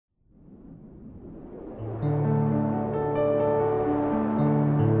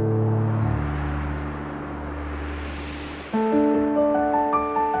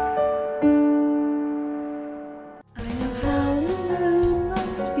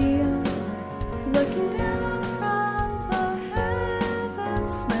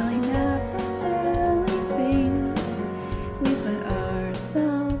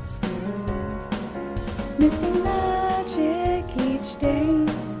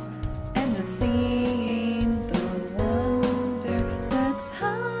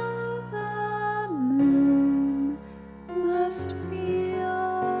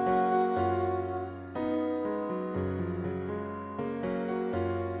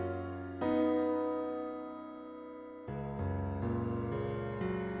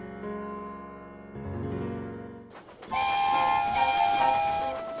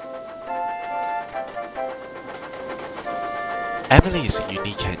Emily is a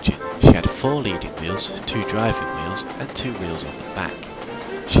unique engine. She had 4 leading wheels, 2 driving wheels and 2 wheels on the back.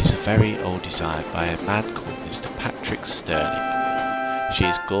 She's a very old design by a man called Mr. Patrick Stirling. She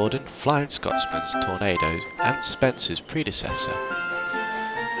is Gordon, Flying Scotsman's Tornadoes and Spencer's predecessor.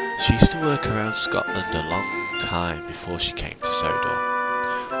 She used to work around Scotland a long time before she came to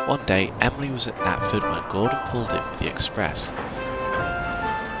Sodor. One day, Emily was at Knapford when Gordon pulled in with the express.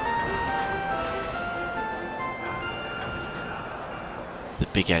 The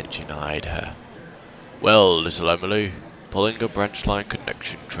big engine eyed her. "Well, little Emily, pulling a branch line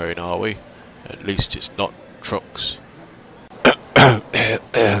connection train, are we? At least it's not trucks." Well,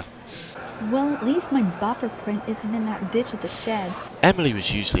 at least my buffer print isn't in that ditch at the sheds. Emily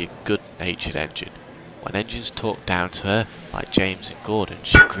was usually a good-natured engine. When engines talked down to her, like James and Gordon,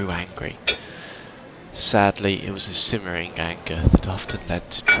 she grew angry. Sadly, it was a simmering anger that often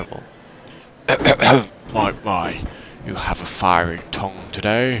led to trouble. My, you have a fiery tongue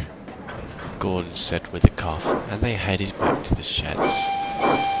today," Gordon said with a cough, and they headed back to the sheds.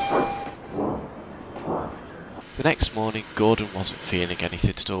 The next morning, Gordon wasn't feeling anything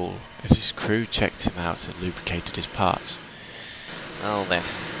at all, as his crew checked him out and lubricated his parts. "Well then,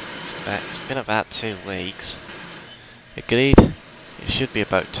 it's been about 2 weeks. Agreed. It should be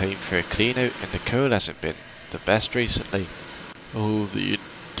about time for a clean out, and the coal hasn't been the best recently." "Oh, the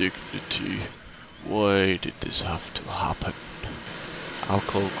indignity. Why did this have to happen?" "I'll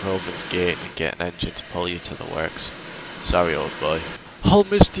call Grover's Gate and get an engine to pull you to the works." "Sorry, old boy." "I'll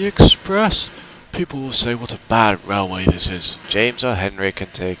miss the express. People will say what a bad railway this is." "James or Henry can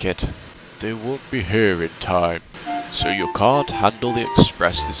take it." "They won't be here in time." "So you can't handle the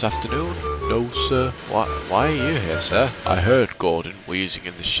express this afternoon?" "No, sir." Why are you here, sir?" "I heard Gordon wheezing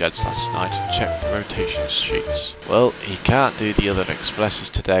in the sheds last night and checked the rotation sheets." "Well, he can't do the other expresses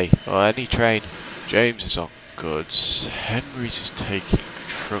today, or any train." "James is on goods. Henry's is taking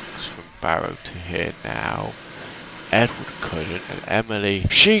trucks from Barrow to here now. Edward couldn't, and Emily,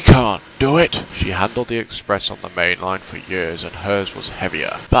 she can't do it. She handled the express on the main line for years, and hers was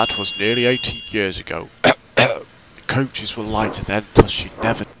heavier. That was nearly 80 years ago. The coaches were lighter then, plus she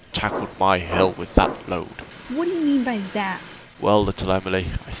never tackled my hill with that load." What do you mean by that? "Well, little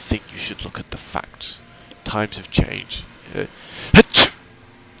Emily, I think you should look at the facts. Times have changed.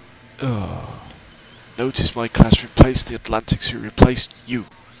 Notice my class replaced the Atlantics who replaced you."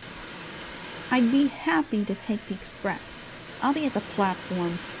 I'd be happy to take the express. I'll be at the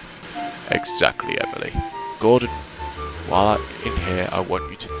platform. "Exactly, Emily. Gordon, while I'm in here, I want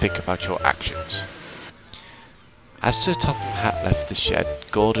you to think about your actions." As Sir Topham Hatt left the shed,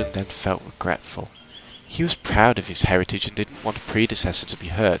 Gordon then felt regretful. He was proud of his heritage and didn't want a predecessor to be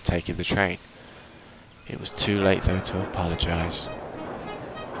hurt taking the train. It was too late, though, to apologise.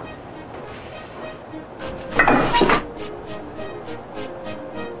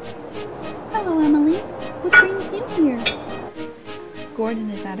 Hello, Emily. What brings you here? Gordon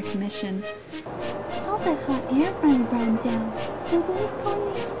is out of commission. All that hot air finally burned down. So who is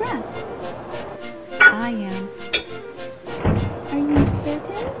pulling the express? I am. Are you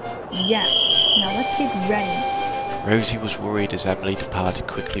certain? Yes. Now let's get ready. Rosie was worried as Emily departed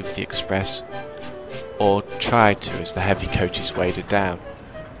quickly with the express, or tried to as the heavy coaches weighed her down.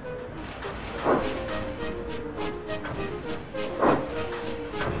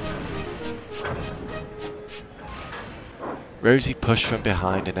 Rosie pushed from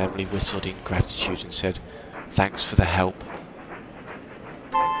behind and Emily whistled in gratitude and said, "Thanks for the help."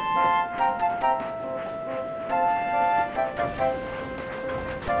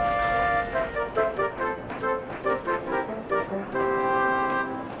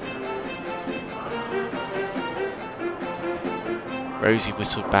 Rosie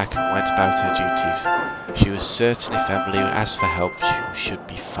whistled back and went about her duties. She was certain if Emily asked for help, she should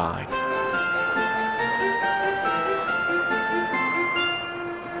be fine.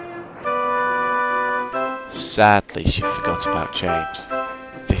 Sadly, she forgot about James.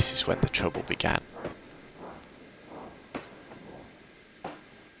 This is when the trouble began.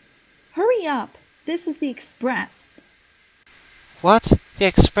 Hurry up! This is the express. What? The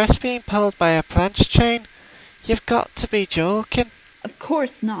express being pulled by a branch train? You've got to be joking. Of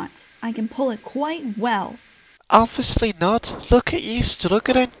course not. I can pull it quite well. Obviously not. Look at you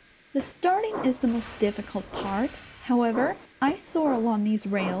struggling. The starting is the most difficult part. However, I soar along these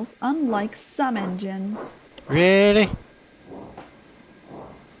rails unlike some engines. Really?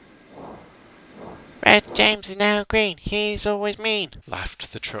 Red James is now green. He's always mean,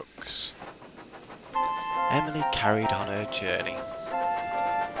 laughed the trucks. Emily carried on her journey.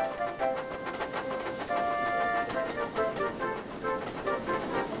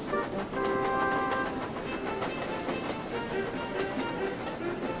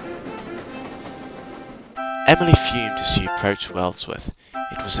 Emily fumed as she approached Wellsworth.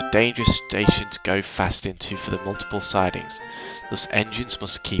 It was a dangerous station to go fast into for the multiple sidings, thus engines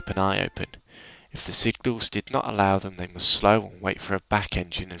must keep an eye open. If the signals did not allow them, they must slow and wait for a back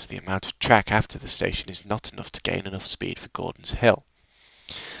engine, as the amount of track after the station is not enough to gain enough speed for Gordon's Hill.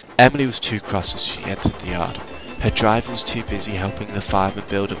 Emily was too cross as she entered the yard. Her driver was too busy helping the fireman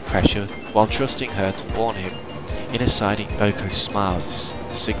build up pressure while trusting her to warn him. In a siding, Boko smiled as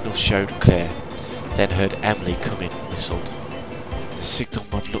the signal showed clear, then heard Emily come in and whistled. The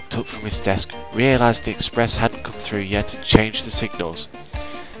signalman looked up from his desk, realised the express hadn't come through yet and changed the signals.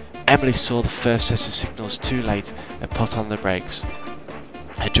 Emily saw the first set of signals too late and put on the brakes.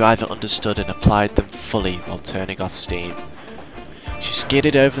 Her driver understood and applied them fully while turning off steam. She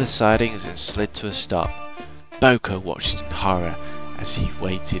skidded over the sidings and slid to a stop. Boko watched in horror as he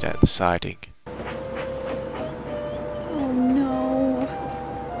waited at the siding. Oh no.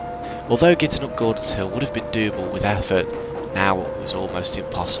 Although getting up Gordon's Hill would have been doable with effort, now it was almost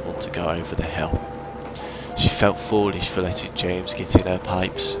impossible to go over the hill. She felt foolish for letting James get in her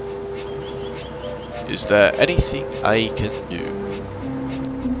pipes. Is there anything I can do?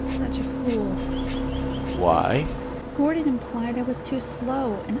 I'm such a fool. Why? Gordon implied I was too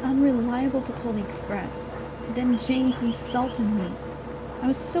slow and unreliable to pull the express. Then James insulted me. I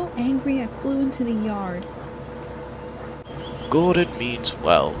was so angry I flew into the yard. Gordon means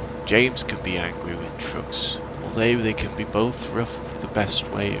well. James can be angry with trucks. Although they can be both rough, the best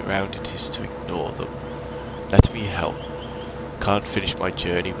way around it is to ignore them. Let me help. Can't finish my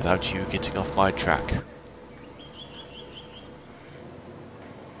journey without you getting off my track.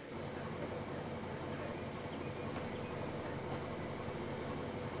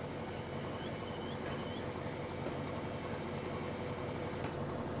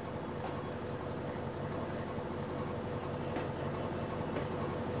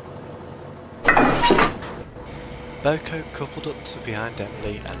 Boko coupled up to behind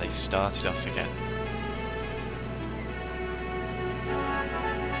Emily and they started off again.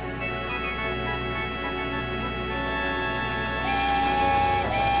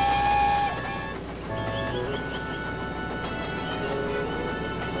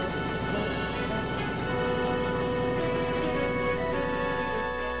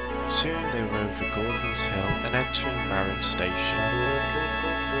 Soon they were over Gordon's Hill and entering Marin Station.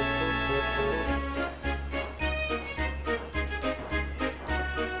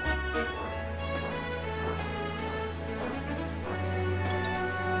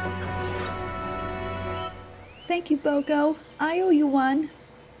 Thank you, Boko. I owe you one.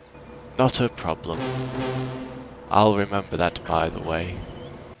 Not a problem. I'll remember that, by the way.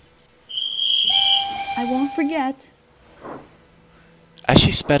 I won't forget. As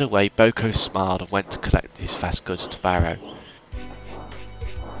she sped away, Boko smiled and went to collect his fast goods to Barrow.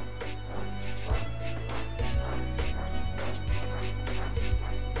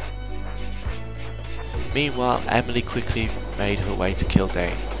 Meanwhile, Emily quickly made her way to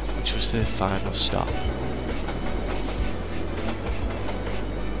Kildane, which was their final stop.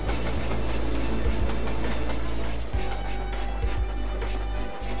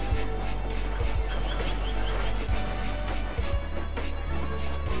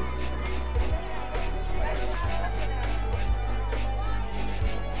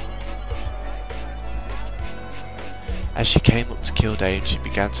 As she came up to Kildane, she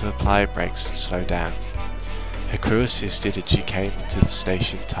began to apply brakes and slow down. Her crew assisted and she came into the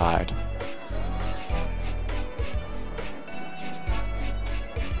station tired.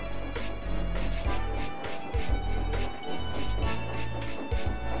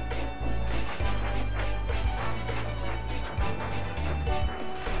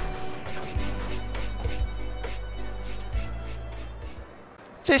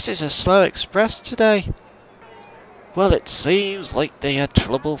 This is a slow express today. Well, it seems like they had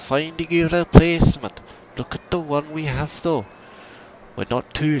trouble finding a replacement. Look at the one we have though. We're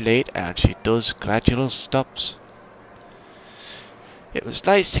not too late and she does gradual stops. It was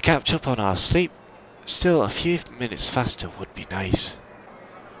nice to catch up on our sleep. Still, a few minutes faster would be nice.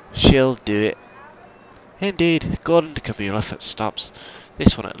 She'll do it. Indeed, Gordon can be rough at stops.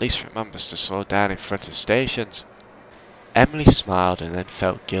 This one at least remembers to slow down in front of stations. Emily smiled and then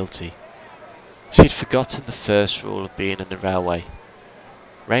felt guilty. She'd forgotten the first rule of being on the railway.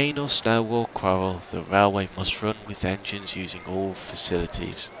 Rain or snow or quarrel, the railway must run with engines using all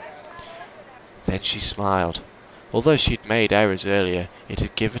facilities. Then she smiled. Although she'd made errors earlier, it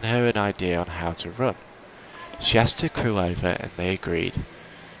had given her an idea on how to run. She asked her crew over and they agreed.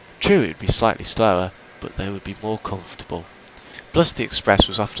 True, it would be slightly slower, but they would be more comfortable. Plus the express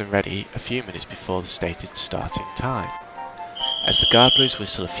was often ready a few minutes before the stated starting time. As the guard blew his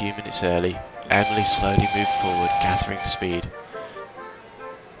whistle a few minutes early, Emily slowly moved forward, gathering speed.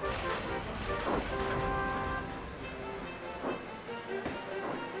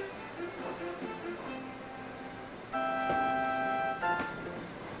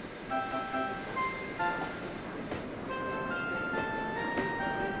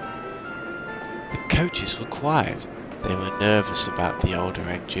 The coaches were quiet. They were nervous about the older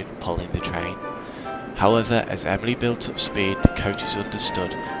engine pulling the train. However, as Emily built up speed, the coaches understood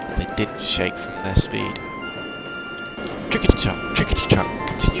that they didn't shake from their speed. Trickety-trot,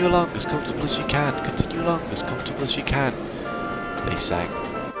 continue along as comfortable as you can, continue along as comfortable as you can, they sang.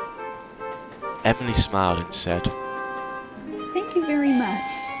 Emily smiled and said, Thank you very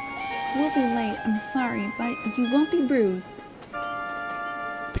much. We'll be late, I'm sorry, but you won't be bruised.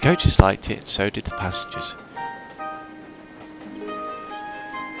 The coaches liked it and so did the passengers.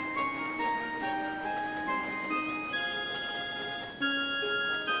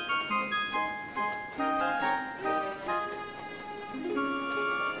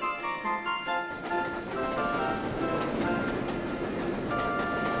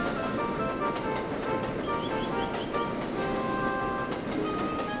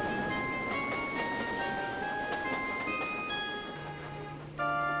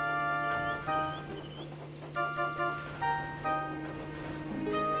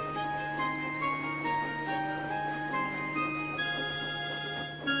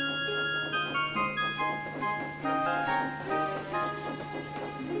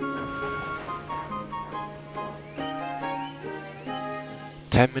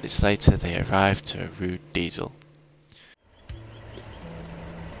 Ten minutes later they arrived to a rude diesel.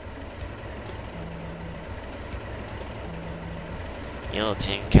 Your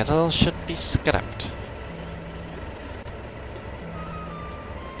tin kettle should be scrapped.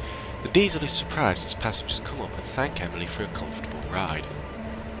 The diesel is surprised as passengers come up and thank Emily for a comfortable ride.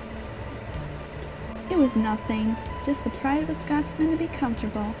 It was nothing, just the pride of a Scotsman to be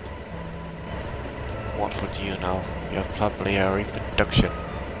comfortable. What would you know? You're probably a reproduction.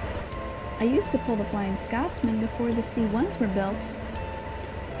 I used to pull the Flying Scotsman before the C1s were built.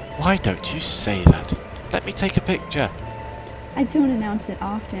 Why don't you say that? Let me take a picture. I don't announce it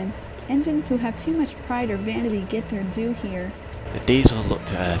often. Engines who have too much pride or vanity get their due here. The diesel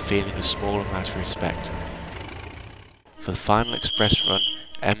looked at her, feeling a small amount of respect. For the final express run,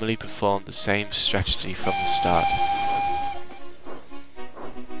 Emily performed the same strategy from the start.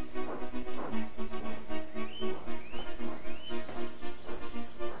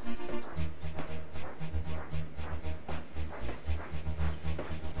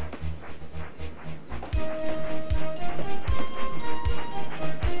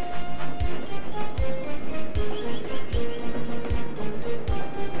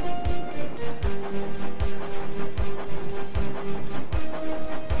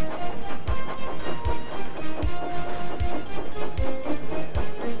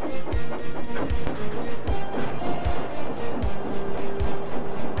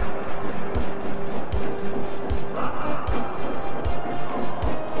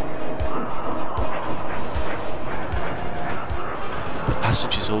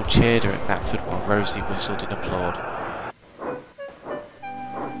 Passengers all cheered her at Knapford while Rosie whistled in applaud.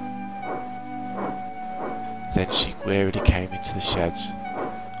 Then she wearily came into the sheds.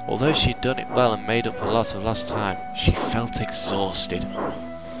 Although she'd done it well and made up a lot of lost time, she felt exhausted.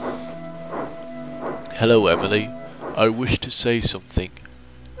 Hello, Emily. I wish to say something.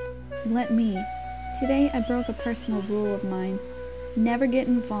 Let me. Today I broke a personal rule of mine. Never get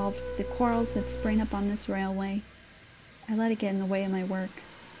involved with the quarrels that spring up on this railway. I let it get in the way of my work.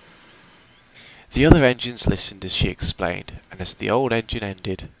 The other engines listened as she explained, and as the old engine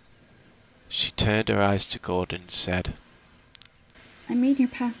ended, she turned her eyes to Gordon and said, I made your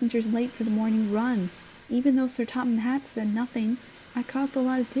passengers late for the morning run. Even though Sir Topham Hatt said nothing, I caused a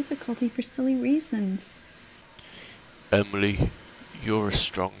lot of difficulty for silly reasons. Emily, you're a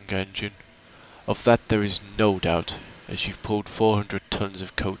strong engine. Of that there is no doubt, as you've pulled 400 tons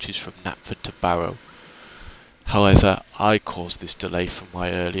of coaches from Knapford to Barrow. However, I caused this delay from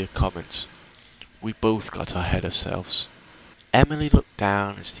my earlier comments. We both got ahead of ourselves. Emily looked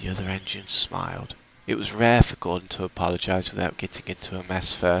down as the other engine smiled. It was rare for Gordon to apologise without getting into a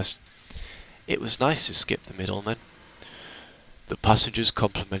mess first. It was nice to skip the middleman. The passengers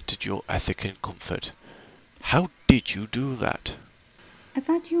complimented your ethic and comfort. How did you do that? I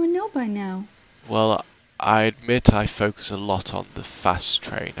thought you would know by now. Well, I admit I focus a lot on the fast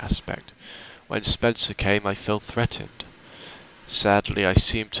train aspect. When Spencer came, I felt threatened. Sadly, I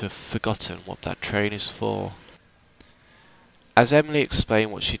seem to have forgotten what that train is for. As Emily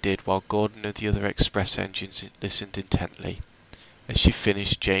explained what she did while Gordon and the other express engines listened intently, as she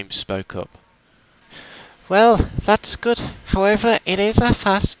finished, James spoke up. Well, that's good. However, it is a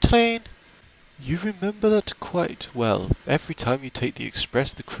fast train. You remember that quite well. Every time you take the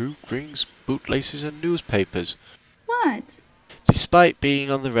express, the crew brings bootlaces and newspapers. What? Despite being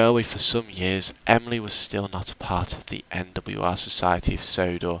on the railway for some years, Emily was still not a part of the NWR Society of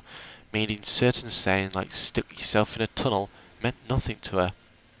Sodor, meaning certain sayings like stick yourself in a tunnel meant nothing to her.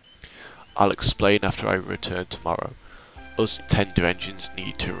 I'll explain after I return tomorrow. Us tender engines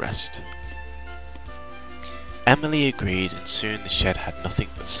need to rest. Emily agreed, and soon the shed had nothing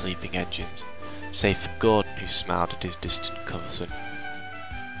but sleeping engines, save for Gordon, who smiled at his distant cousin.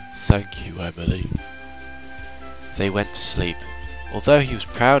 Thank you, Emily. They went to sleep. Although he was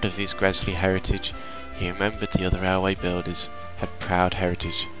proud of his Gresley heritage, he remembered the other railway builders had proud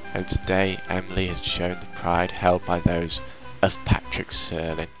heritage, and today Emily had shown the pride held by those of Patrick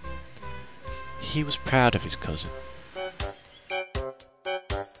Serling. He was proud of his cousin,